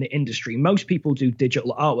uncommon in the industry. Most people do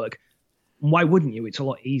digital artwork. Why wouldn't you? It's a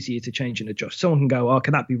lot easier to change and adjust. Someone can go,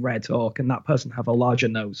 can that be red? Or can that person have a larger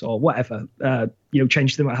nose? Or whatever,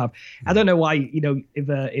 change they might have. I don't know why,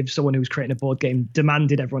 if someone who was creating a board game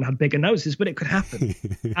demanded everyone had bigger noses, but it could happen.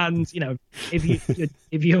 And,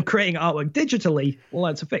 if you're creating artwork digitally, well,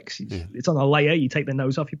 that's a fix. It's on a layer. You take the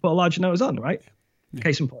nose off, you put a larger nose on, right?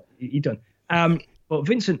 Case in point, you're done. But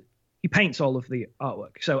Vincent, he paints all of the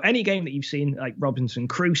artwork. So any game that you've seen, like Robinson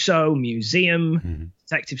Crusoe, Museum,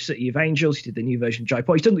 Detective City of Angels, he did the new version of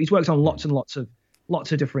Jaipur. He's worked on lots and lots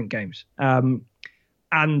of different games. And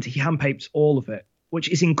he hand paints all of it, which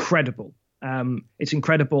is incredible. It's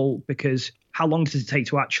incredible because how long does it take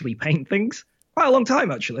to actually paint things? Quite a long time,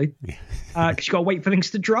 actually, because you got to wait for things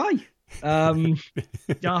to dry. You don't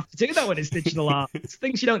have to do that when it's digital art. It's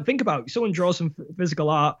things you don't think about. Someone draws some physical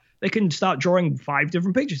art, they can start drawing 5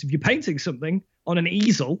 different pictures. If you're painting something on an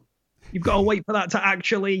easel, you've got to wait for that to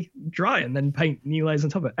actually dry and then paint new layers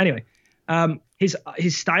on top of it. Anyway,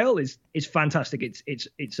 his style is fantastic.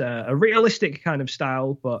 It's a realistic kind of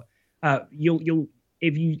style, but you'll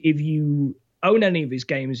if you own any of his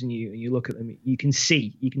games and you look at them, you can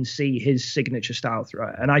see his signature style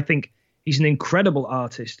throughout. And I think he's an incredible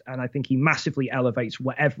artist, and I think he massively elevates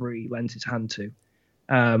whatever he lends his hand to.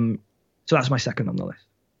 So that's my second on the list.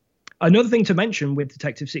 Another thing to mention with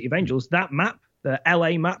Detective City of Angels, that map, the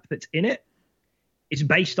LA map that's in it, is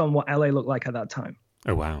based on what LA looked like at that time.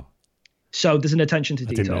 Oh, wow. So there's an attention to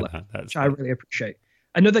detail there, which I really appreciate.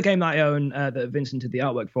 Another game that I own that Vincent did the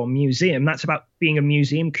artwork for, Museum, that's about being a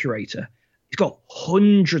museum curator. It's got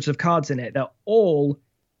hundreds of cards in it. They're all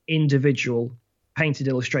individual painted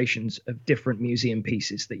illustrations of different museum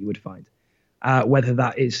pieces that you would find, whether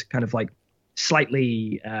that is kind of like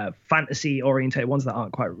slightly fantasy oriented ones that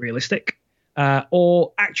aren't quite realistic,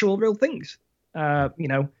 or actual real things,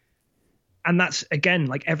 and that's again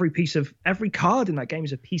like every card in that game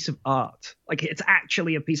is a piece of art. Like it's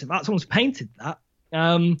actually a piece of art. Someone's painted that.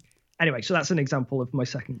 Anyway, so that's an example of my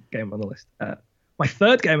second game on the list. My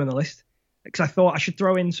third game on the list, because I thought I should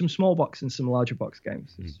throw in some small box and some larger box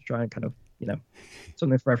games to try and kind of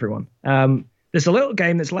something for everyone. There's a little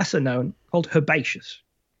game that's lesser known called Herbaceous,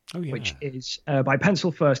 which is by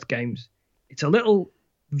Pencil First Games. It's a little,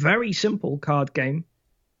 very simple card game.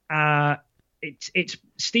 It's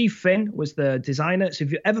Steve Finn was the designer. So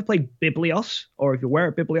if you ever played Biblios, or if you're aware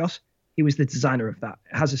of Biblios, He was the designer of that.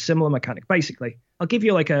 It has a similar mechanic. Basically, I'll give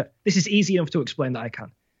you this is easy enough to explain that I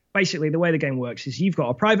can. Basically, the way the game works is you've got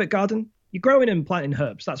a private garden. You're growing and planting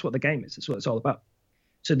herbs. That's what the game is. That's what it's all about.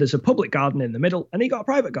 So there's a public garden in the middle, and you got a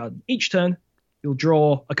private garden. Each turn, you'll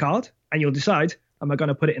draw a card, and you'll decide, am I going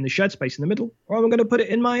to put it in the shed space in the middle, or am I going to put it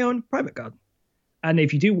in my own private garden? And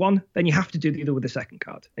if you do one, then you have to do the other with the second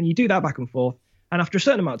card. And you do that back and forth. And after a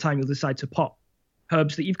certain amount of time, you'll decide to pot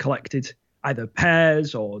herbs that you've collected, either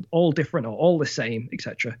pairs or all different or all the same,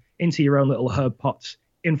 etc., into your own little herb pots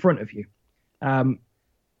in front of you.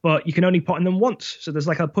 But you can only pot in them once. So there's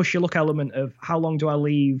like a push your luck element of how long do I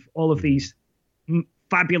leave all of these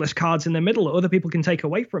fabulous cards in the middle that other people can take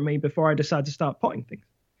away from me before I decide to start potting things.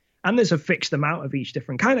 And there's a fixed amount of each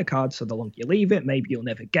different kind of card. So the longer you leave it, maybe you'll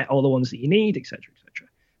never get all the ones that you need, etc., etc.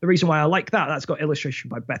 The reason why I like that's got illustration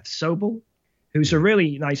by Beth Sobel, who's a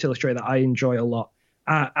really nice illustrator that I enjoy a lot.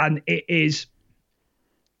 And it is,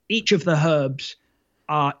 each of the herbs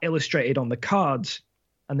are illustrated on the cards,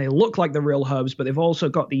 and they look like the real herbs, but they've also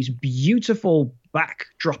got these beautiful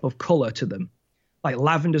backdrop of color to them. Like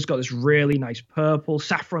lavender's got this really nice purple,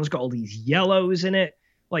 saffron's got all these yellows in it.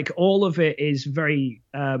 Like all of it is very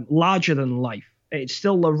larger than life. It's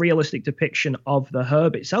still a realistic depiction of the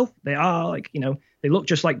herb itself. They are they look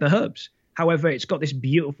just like the herbs. However, it's got this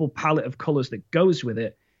beautiful palette of colors that goes with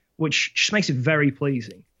it, which just makes it very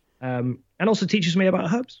pleasing. And also teaches me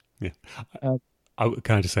about herbs. Yeah.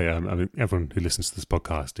 Can I just say, I mean, everyone who listens to this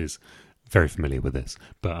podcast is very familiar with this,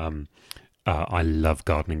 but I love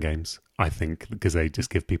gardening games. I think because they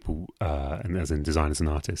just give people, and as in designers and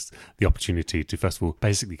artists, the opportunity to, first of all,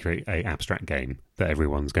 basically create a abstract game that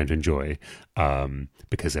everyone's going to enjoy,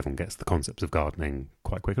 because everyone gets the concepts of gardening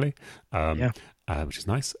quite quickly, which is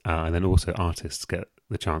nice. And then also artists get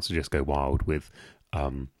the chance to just go wild with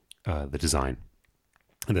the design.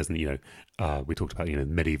 And there's, we talked about,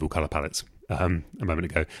 medieval colour palettes a moment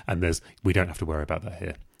ago, and we don't have to worry about that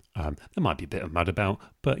here. There might be a bit of mud about,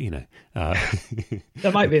 but there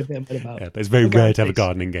might be a bit of mud about. Yeah, but it's very rare to have a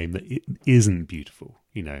gardening game that isn't beautiful,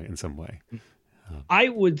 in some way. I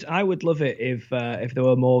would love it if there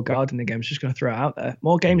were more gardening games. Just going to throw it out there,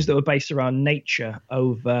 more games that were based around nature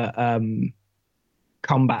over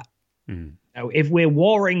combat. If we're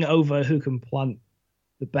warring over who can plant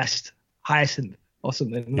the best hyacinth or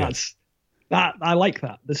something, that I like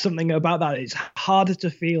that. There's something about that. It's harder to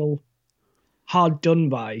feel hard done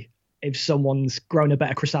by if someone's grown a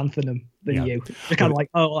better chrysanthemum than you. They're kind of like,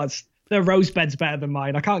 their rose bed's better than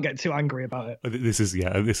mine. I can't get too angry about it. This is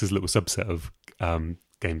a little subset of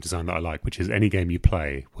game design that I like, which is any game you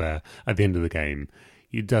play where at the end of the game,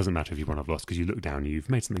 it doesn't matter if you've won or lost, because you look down, you've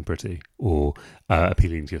made something pretty or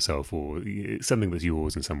appealing to yourself, or something that's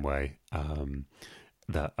yours in some way.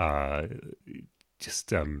 There's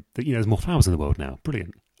more flowers in the world now.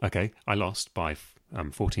 Brilliant. Okay, I lost by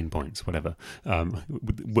 14 points, whatever.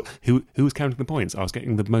 Who was counting the points? I was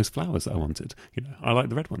getting the most flowers that I wanted. I like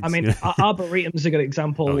the red ones. I mean, Arboretum's a good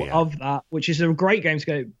example of that, which is a great game to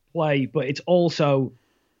go play, but it's also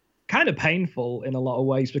kind of painful in a lot of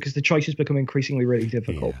ways because the choices become increasingly really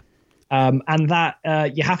difficult. And that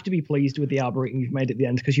you have to be pleased with the Arboretum you've made at the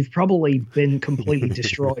end, because you've probably been completely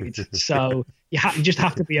destroyed. So you just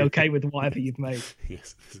have to be okay with whatever you've made.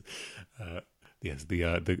 Yes. Yes,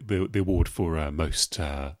 the award for most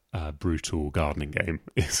brutal gardening game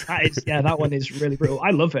is that one is really brutal. I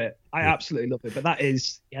love it. I absolutely love it. But that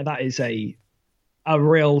is a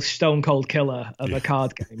real stone cold killer of a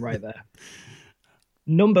card game right there.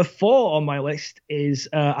 Number 4 on my list is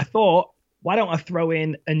I thought, why don't I throw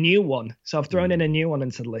in a new one? So I've thrown in a new one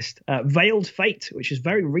into the list. Veiled Fate, which has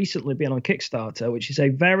very recently been on Kickstarter, which is a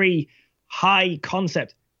very high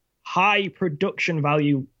concept, high production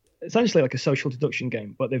value, essentially like a social deduction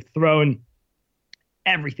game, but they've thrown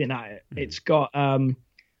everything at it. It's got a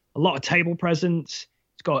lot of table presence.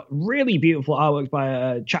 It's got really beautiful artwork by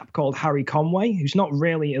a chap called Harry Conway, who's not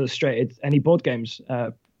really illustrated any board games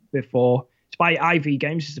before. It's by IV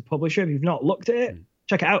Games, it's a publisher. If you've not looked at it,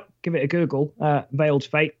 check it out. Give it a Google, Veiled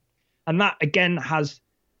Fate. And that, again, has,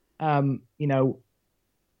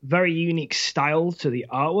 very unique style to the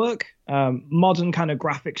artwork, modern kind of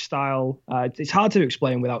graphic style. It's hard to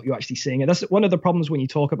explain without you actually seeing it. That's one of the problems when you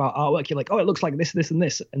talk about artwork. You're like, oh, it looks like this, this, and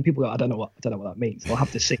this, and people go, I don't know what that means. I'll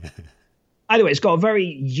have to see. Anyway, it's got a very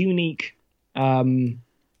unique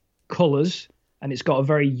colors, and it's got a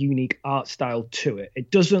very unique art style to it. It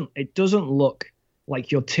doesn't look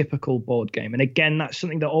like your typical board game. And again, that's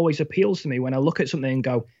something that always appeals to me when I look at something and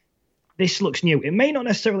go, this looks new. It may not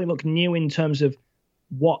necessarily look new in terms of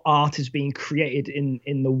what art is being created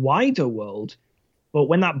in the wider world, But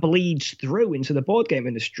when that bleeds through into the board game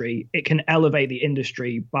industry, it can elevate the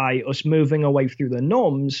industry by us moving away through the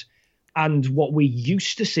norms and what we're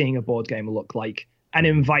used to seeing a board game look like, and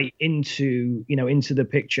invite into the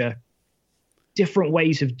picture different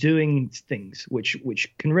ways of doing things, which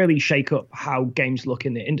can really shake up how games look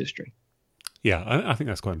in the industry. Yeah, I think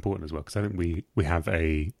that's quite important as well, because I think we have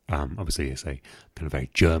obviously it's a kind of very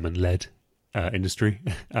German-led industry,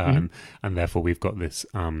 and therefore we've got this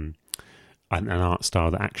an art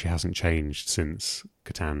style that actually hasn't changed since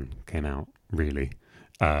Catan came out, really.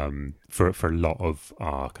 For a lot of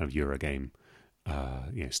our kind of Eurogame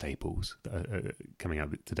staples coming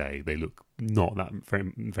out today, they look not that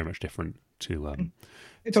very, very much different to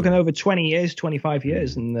You're talking over 20 years, 25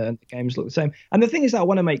 years, and the games look the same. And the thing is that I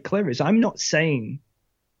want to make clear is I'm not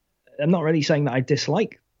really saying that I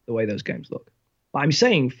dislike the way those games look. But I'm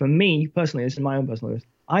saying, for me personally, this is my own personal list,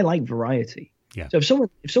 I like variety. Yeah. So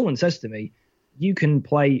if someone says to me, you can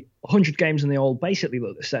play 100 games and they all basically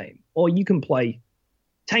look the same, or you can play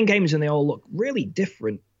 10 games and they all look really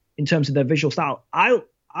different in terms of their visual style,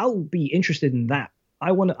 I'll be interested in that.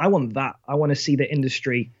 I want that. I want to see the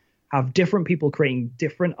industry have different people creating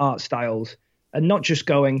different art styles, and not just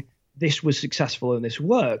going, this was successful and this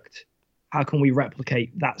worked. How can we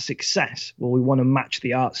replicate that success? Well, we want to match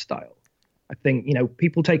the art style. I think,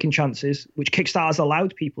 people taking chances, which Kickstarter's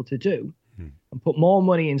allowed people to do, and put more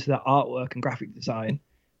money into the artwork and graphic design.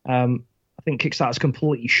 I think Kickstarter's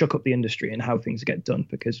completely shook up the industry and how things get done,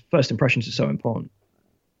 because first impressions are so important.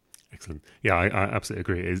 Excellent. Yeah, I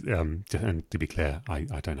absolutely agree. And to be clear, I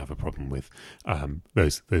don't have a problem with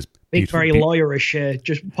those big, very lawyerish,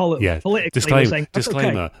 just politically.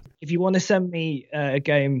 Disclaimer. Okay. If you want to send me a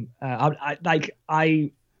game, I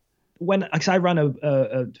ran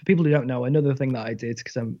for people who don't know, another thing that I did,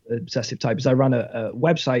 because I'm an obsessive type, is I ran a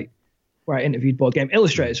website where I interviewed board game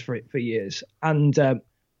illustrators for years, and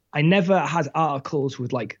I never had articles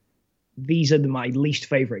with like, these are my least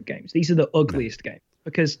favorite games, these are the ugliest games,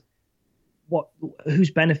 because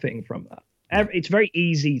who's benefiting from that? It's very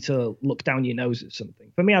easy to look down your nose at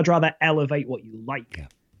something. For me, I'd rather elevate what you like,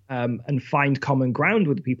 and find common ground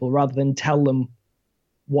with people rather than tell them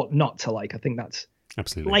what not to like. I think that's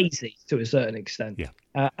absolutely lazy to a certain extent.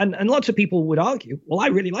 Yeah. And lots of people would argue, well, I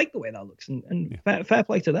really like the way that looks, and fair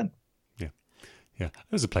play to them. Yeah,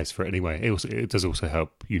 there's a place for it anyway. It does also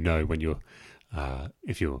help, when you're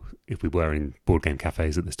if we were in board game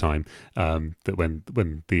cafes at this time, that when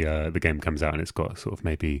the game comes out and it's got sort of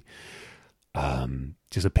maybe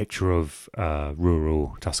just a picture of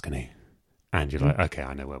rural Tuscany, and you're like, okay,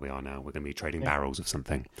 I know where we are now. We're going to be trading barrels of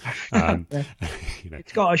something.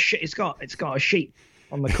 It's got a sheep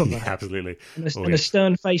on the cover. Yeah, absolutely, and a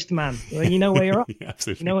stern-faced man. Well, you know where you're at. Yeah,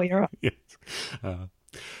 absolutely, you know where you're at. Yes,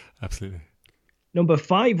 absolutely. Number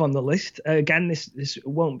 5 on the list. Again, this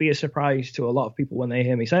won't be a surprise to a lot of people when they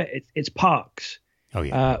hear me say it. It's Parks. Oh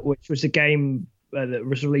yeah. Which was a game that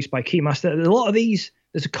was released by Keymaster. A lot of these,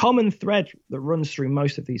 there's a common thread that runs through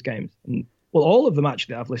most of these games, and all of them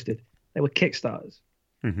actually that I've listed, they were Kickstarters.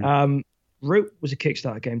 Root was a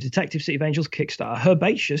Kickstarter game. Detective City of Angels, Kickstarter.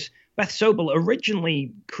 Herbaceous, Beth Sobel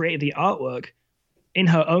originally created the artwork in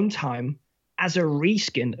her own time as a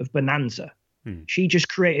reskin of Bonanza. She just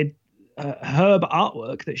created herb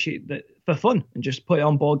artwork that for fun, and just put it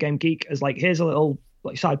on Board Game Geek as like, here's a little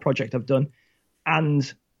like side project I've done.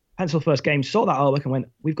 And Pencil First Games saw that artwork and went,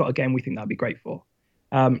 we've got a game we think that'd be great for.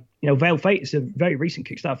 Veiled Fate is a very recent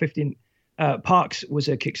Kickstarter. 15 Parks was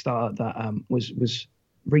a Kickstarter that was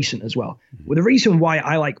recent as well. Well, the reason why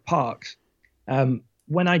I like Parks,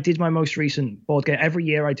 when I did my most recent board game, every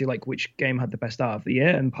year I do like which game had the best art of the year,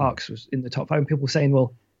 and Parks was in the top 5. And people were saying,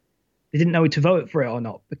 well, they didn't know to vote for it or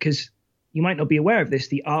not, because you might not be aware of this,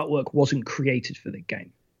 the artwork wasn't created for the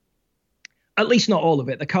game. At least not all of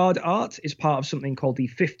it. The card art is part of something called the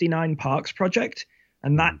 59 Parks Project,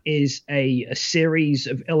 and that is a series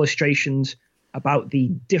of illustrations about the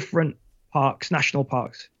different parks, national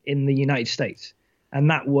parks in the United States. And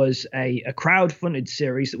that was a crowd-funded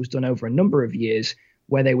series that was done over a number of years,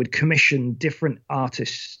 where they would commission different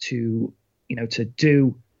artists to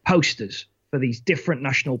do posters for these different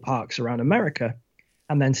national parks around America,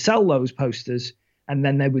 and then sell those posters, and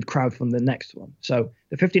then they would crowdfund the next one. So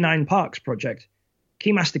the 59 Parks Project,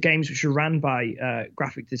 Keymaster Games, which were ran by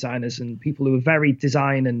graphic designers and people who are very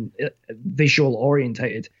design and visual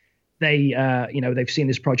orientated, they've seen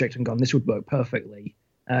this project and gone, this would work perfectly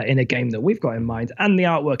in a game that we've got in mind. And the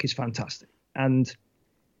artwork is fantastic. And,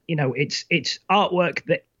 it's artwork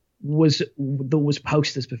that was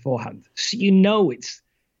posters beforehand. So it's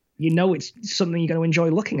something you're going to enjoy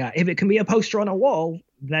looking at. If it can be a poster on a wall,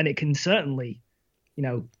 then it can certainly,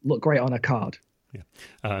 look great on a card. Yeah,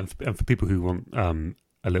 and for people who want a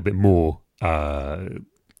little bit more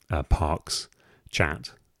Parks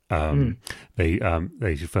chat,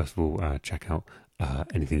 they should first of all check out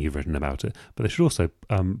anything you've written about it, but they should also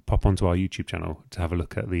pop onto our YouTube channel to have a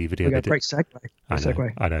look at the video. Great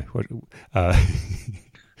segue. I know.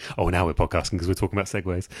 Oh, now we're podcasting because we're talking about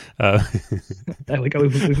segues. There we go.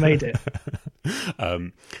 We've made it.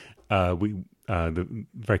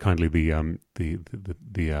 Very kindly, the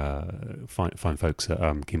fine folks at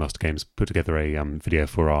Keymaster Games put together a video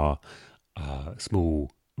for our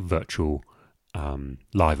small virtual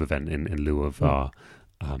live event in lieu of our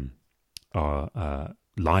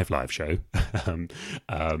live show.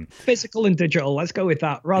 Physical and digital. Let's go with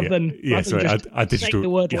that rather than just say the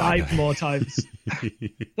word live more times.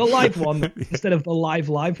 The live one instead of the live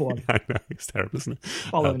one. I know, it's terrible, isn't it?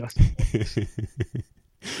 Following us.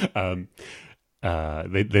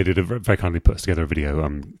 They did very kindly put us together a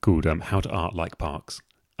video called "How to Art Like Parks,"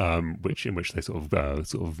 in which they sort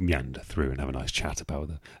of meander through and have a nice chat about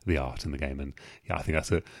the art in the game. And yeah, I think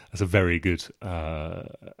that's a very good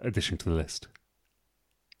addition to the list.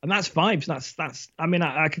 And that's vibes. That's. I mean,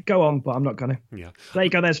 I could go on, but I'm not gonna. Yeah. There you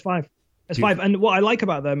go. There's 5. There's 5. And what I like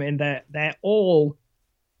about them, they're all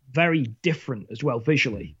very different as well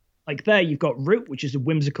visually. Like there, you've got Root, which is a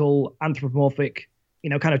whimsical, anthropomorphic,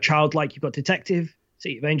 kind of childlike. You've got Detective,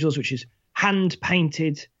 City of Angels, which is hand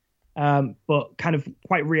painted, but kind of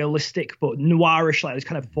quite realistic, but noirish, like this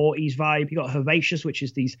kind of 40s vibe. You've got Herbaceous, which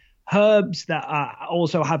is these herbs that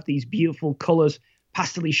also have these beautiful colors.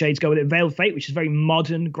 Pastel shades go with it. Veiled Fate, which is very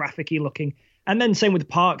modern, graphic-y looking. And then same with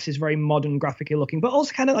Parks, is very modern, graphic-y looking, but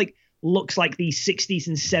also kind of like looks like these 60s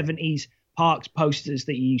and 70s Parks posters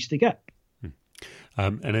that you used to get.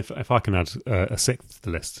 And if I can add a 6th to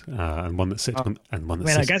the list, and one that sits and one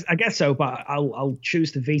that sits. I guess so, but I'll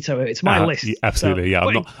choose to veto it. It's my list. Yeah, absolutely, so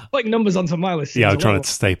yeah. Putting numbers onto my list. Yeah, I'm trying to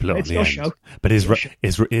staple it on the end. Show. But it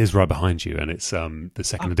is right behind you, and it's the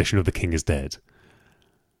second edition of The King is Dead.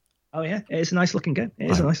 Oh yeah, it's a nice looking game. It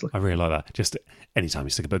is a nice looking. I really like that. Just anytime you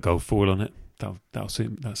stick a bit of gold foil on it, that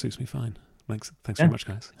suits me fine. Thanks very much,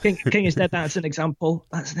 guys. King is Dead. That's an example.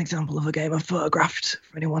 That's an example of a game I've photographed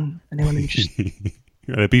for anyone interested.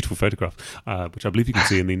 A beautiful photograph, which I believe you can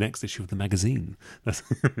see in the next issue of the magazine.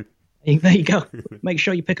 There you go. Make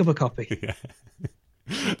sure you pick up a copy.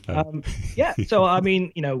 Yeah. So I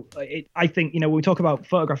mean, I think when we talk about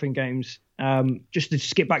photographing games, just to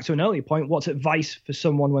skip back to an earlier point, what's advice for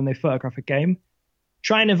someone when they photograph a game?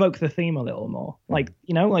 Try and evoke the theme a little more. Like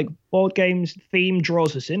board games, theme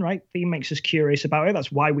draws us in, right? Theme makes us curious about it.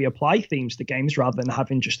 That's why we apply themes to games rather than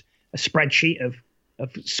having just a spreadsheet of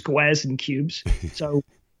squares and cubes. So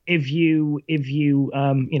if you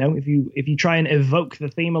try and evoke the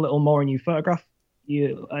theme a little more in your photograph,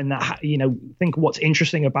 think what's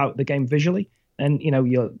interesting about the game visually, and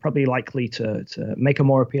you're probably likely to make a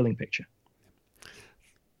more appealing picture.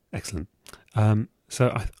 Excellent.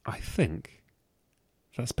 So I think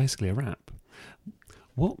that's basically a wrap.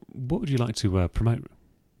 What would you like to promote?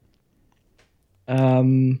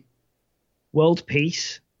 World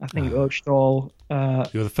peace. I think overall.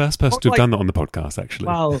 You're the first person to have done that on the podcast, actually.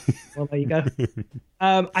 Well, there you go.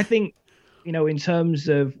 I think, in terms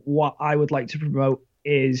of what I would like to promote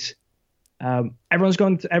is everyone's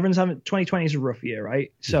having 2020 is a rough year,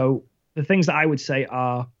 right? So the things that I would say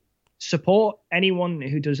are support anyone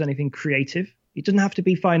who does anything creative. It doesn't have to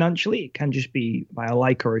be financially. It can just be by a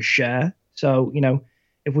like or a share. So,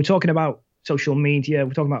 if we're talking about social media,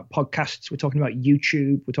 we're talking about podcasts, we're talking about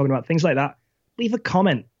YouTube, we're talking about things like that, leave a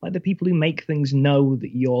comment. Let the people who make things know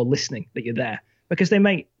that you're listening, that you're there, because they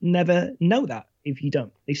may never know that if you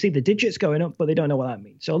don't. They see the digits going up, but they don't know what that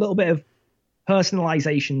means. So a little bit of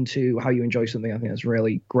personalization to how you enjoy something, I think that's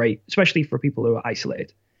really great, especially for people who are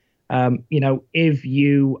isolated. If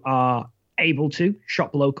you are able to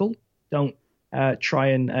shop local, don't try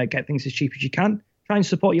and get things as cheap as you can. Try and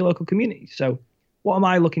support your local community. So what am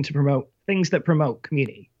I looking to promote? Things that promote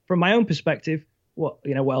community. From my own perspective, what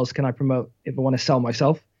else can I promote if I want to sell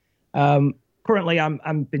myself? Currently,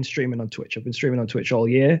 I'm been streaming on Twitch. I've been streaming on Twitch all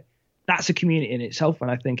year. That's a community in itself, and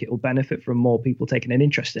I think it will benefit from more people taking an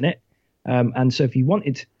interest in it. And so if you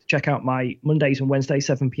wanted to check out my Mondays and Wednesdays,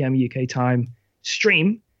 7 p.m. UK time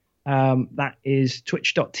stream, that is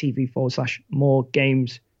twitch.tv/More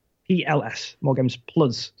Games PLS, More Games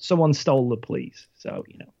Plus. Someone stole the please. So,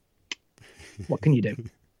 what can you do?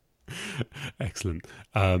 Excellent.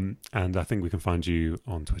 And I think we can find you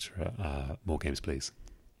on Twitter at More Games Please.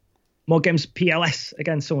 More Games PLS.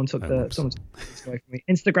 Again, someone took away from me.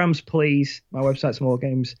 Instagram's please. My website's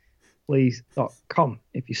moregamesplease.com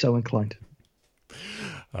if you're so inclined.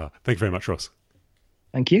 Thank you very much, Ross.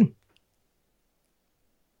 Thank you.